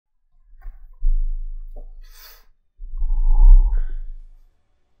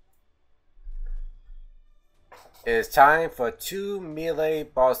It's time for 2 melee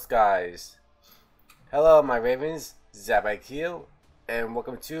boss guys. Hello my ravens, Zabak here, and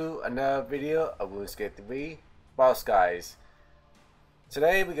welcome to another video of RuneScape 3 boss guys.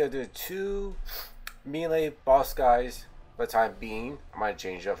 Today we're going to do 2 melee boss guys for the time being. I might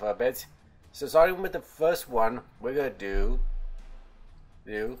change it up a bit. So starting with the first one, we're going to do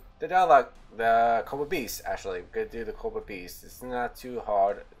the dialogue, the Corporeal Beast. Actually, we're going to do the Corporeal Beast. It's not too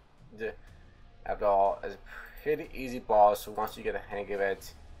hard after all. It's a pretty easy boss, so once you get a hang of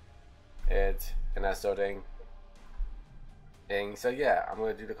it and that sort of thing. So yeah, I'm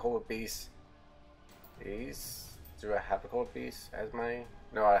going to do the Corporeal Beast. Do I have the Corporeal Beast as my...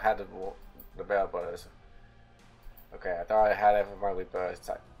 No, I had the Bell Brothers. Okay, I thought I had it for my Reaper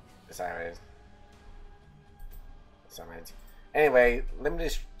assignment. Anyway, let me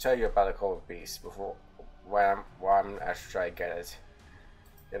just tell you about the Corporeal Beast before when I'm actually trying to get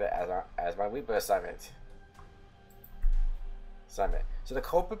it as my Reaper assignment. So the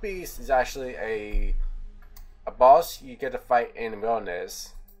Corporeal Beast is actually a boss you get to fight in the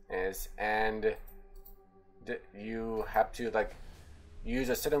wilderness, and you have to like use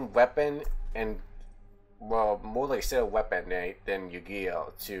a certain weapon, and well, more like a certain weapon than your gear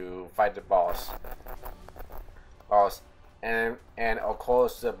to fight the boss. And of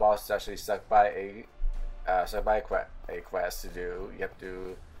course the boss is actually stuck by a quest to do. You have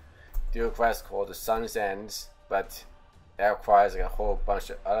to do a quest called the Sun's Ends, but that requires like a whole bunch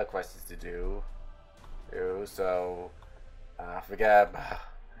of other quests to do. So forget about.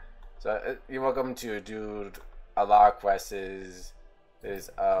 So you're welcome to do a lot of quests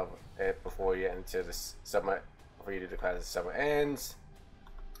of it before you enter the summer. Before you do the quest, the summer ends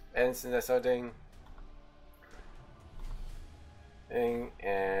and that sort of thing.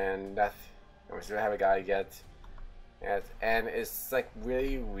 And that we still haven't got it yet. And it's like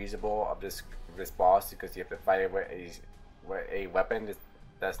really reasonable of this boss because you have to fight it with a weapon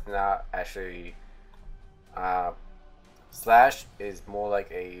that's not actually slash, is more like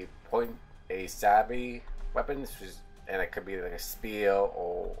a stabby weapon, and it could be like a spear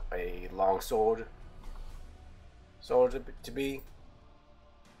or a long sword to be.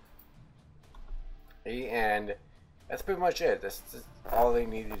 And that's pretty much it. That's all they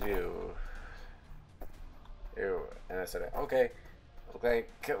need to do. And I said, okay. Okay,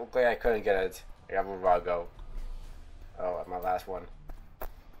 I couldn't get it. I got a go. Oh, my last one.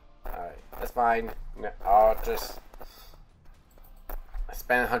 Alright, that's fine. I'll just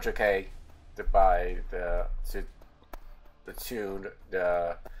spend 100k to buy the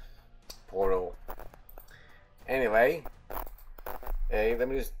portal. Anyway, hey, let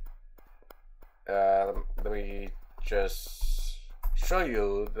me just show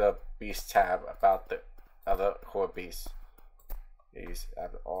you the beast tab about the other core beasts. These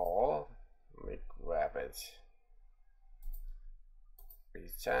have all. Let me grab it.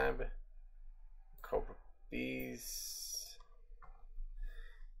 Beast tab. Corporeal beast.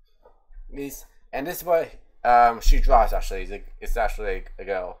 And this is what she drops actually. It's actually a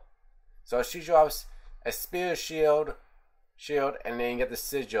girl. So she drops a spear shield, and then you get the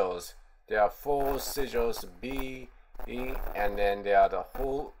sigils. There are 4 sigils: B, E, and then there are the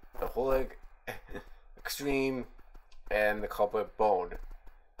whole extreme and the Corporeal bone.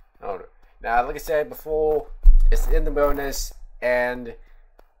 Now, like I said before, it's in the wilderness, and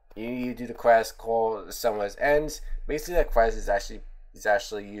you need to do the quest called the Summer's Ends. Basically, that quest is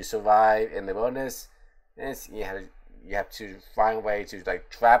actually you survive in the wilderness, and you have to find a way to like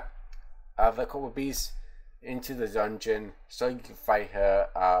trap the Corporeal Beast into the dungeon so you can fight her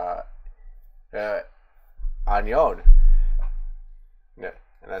on your own. Yeah,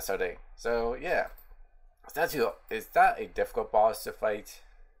 and that sort of thing. So yeah, is that a difficult boss to fight?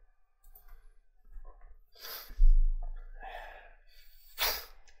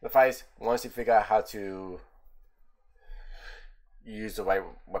 The fight, once you figure out how to use the right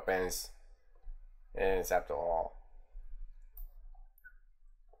weapons, and it's after all.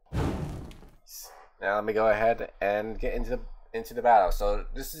 Now let me go ahead and get into the battle. So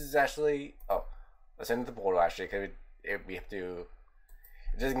this is actually, let's enter the portal actually, because we have to.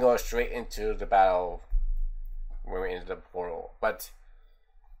 It doesn't go straight into the battle when we enter the portal. But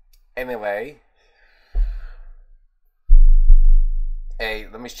anyway,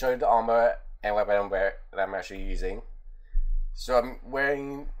 let me show you the armor and weapon that I'm actually using. So I'm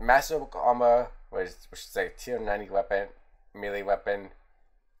wearing massive armor, which is a tier 90 weapon, melee weapon,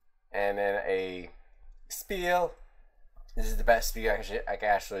 and then a spear. This is the best spear I can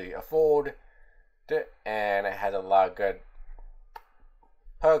actually afford, and it has a lot of good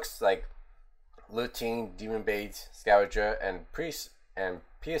perks like looting, demon bait, scavenger, and priest and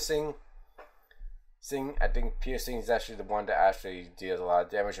piercing. I think piercing is actually the one that actually deals a lot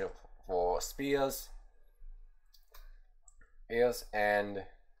of damage for spears. And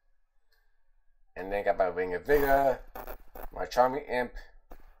then got my Ring of Vigor, my Charming Imp,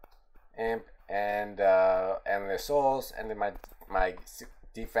 and the Souls, and then my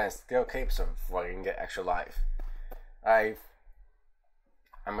defense skill cape, so I can get extra life. I'm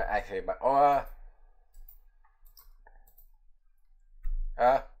gonna activate my aura.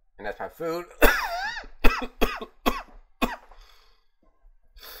 And that's my food.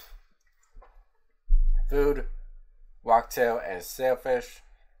 Food, rocktail, and sailfish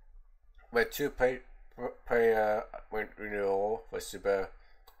with 2 per renewal for super,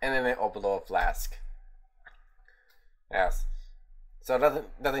 and then an overload flask. Yes, so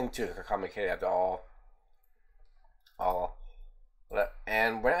nothing too complicated at all.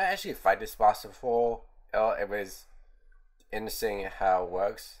 And when I actually fight this boss before, it was interesting how it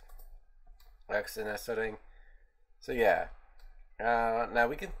works in that setting. So yeah, now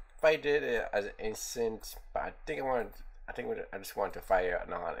we can fight it as an instant, but I just want to fight it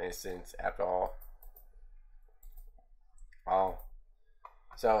not an instant after all.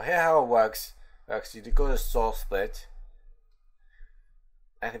 So here how it works. You go to Soul Split,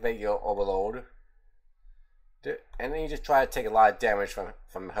 activate your overload, and then you just try to take a lot of damage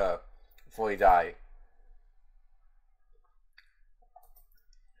from her before you die.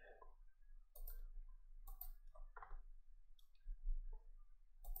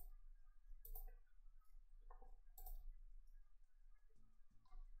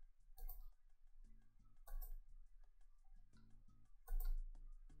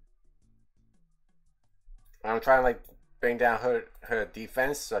 I'm trying to like bring down her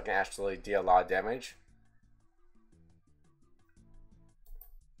defense so I can actually deal a lot of damage.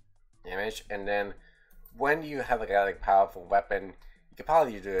 And then when you have like a powerful weapon, you can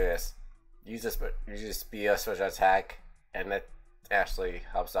probably do this. Use a spear special attack, and that actually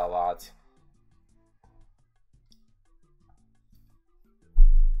helps out a lot.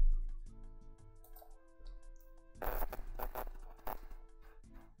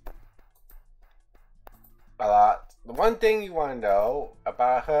 The one thing you want to know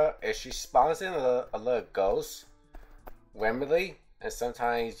about her is she spawns in a little ghost randomly, and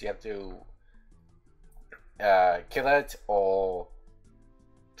sometimes you have to kill it or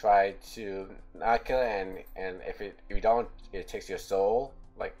try to not kill it, and if you don't, it takes your soul.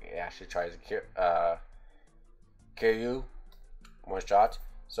 Like it actually tries to kill you one shot.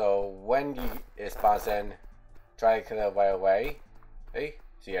 So when it spawns in, try to kill it right away. Hey.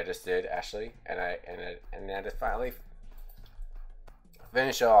 See, I just did actually, and then I just finally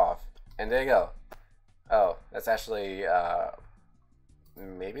finish it off, and there you go. Oh, that's actually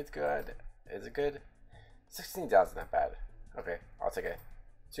maybe it's good. Is it good? 16,000, not bad. Okay, I'll take it.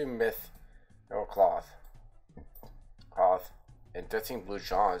 2 myth, no cloth, and 13 blue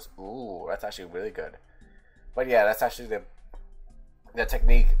charms. Ooh, that's actually really good. But yeah, that's actually the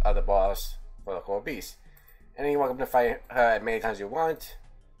technique of the boss for the core beast. And then you're welcome to fight her as many times as you want.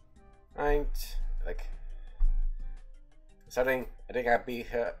 Right, like starting, I think I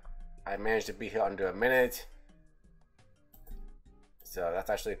managed to beat her under a minute, so that's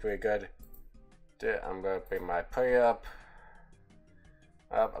actually pretty good. I'm gonna bring my prayer up.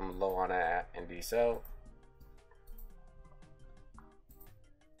 I'm low on it indeed, so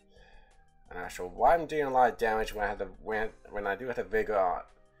I'm not sure why I'm doing a lot of damage when I do have the vigor on.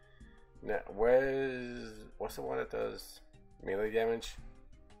 Now, what's the one that does melee damage?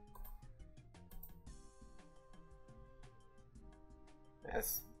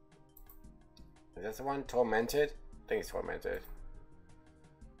 Is that the one tormented? I think it's tormented.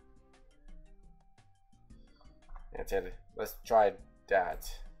 That's it. Let's try that.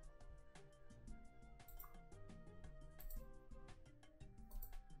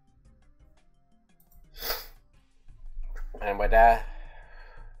 And with that,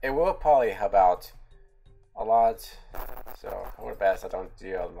 it will probably help out a lot. So I would best I don't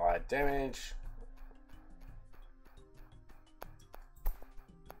deal a lot of damage.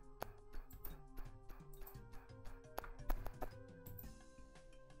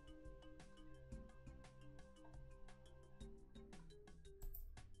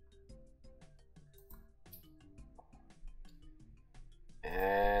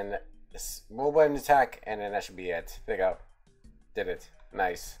 And move button attack, and then that should be it. There you go. Did it.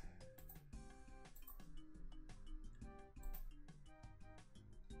 Nice.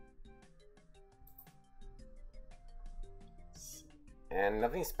 And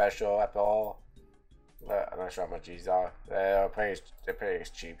nothing special at all. But I'm not sure how much these are. They're pretty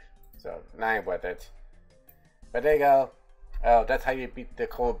cheap. So not even worth it. But there you go. Oh, that's how you beat the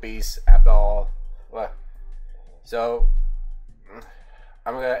core beast after all. Look. So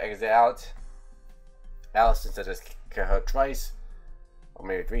I'm gonna exit out. Since I just killed her twice, or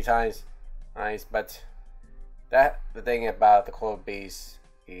maybe 3 times. Nice, but the thing about the coral beast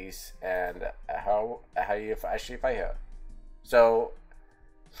is and how you actually fight her. So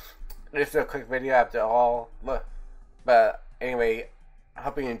this is a quick video after all. Look, but anyway, I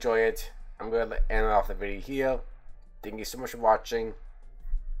hope you enjoy it. I'm gonna end off the video here. Thank you so much for watching.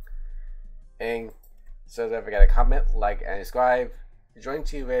 And so don't forget to comment, like, and subscribe. Join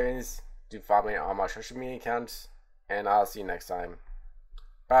Two Ravens. Do follow me on my social media accounts. And I'll see you next time.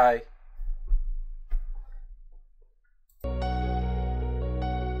 Bye.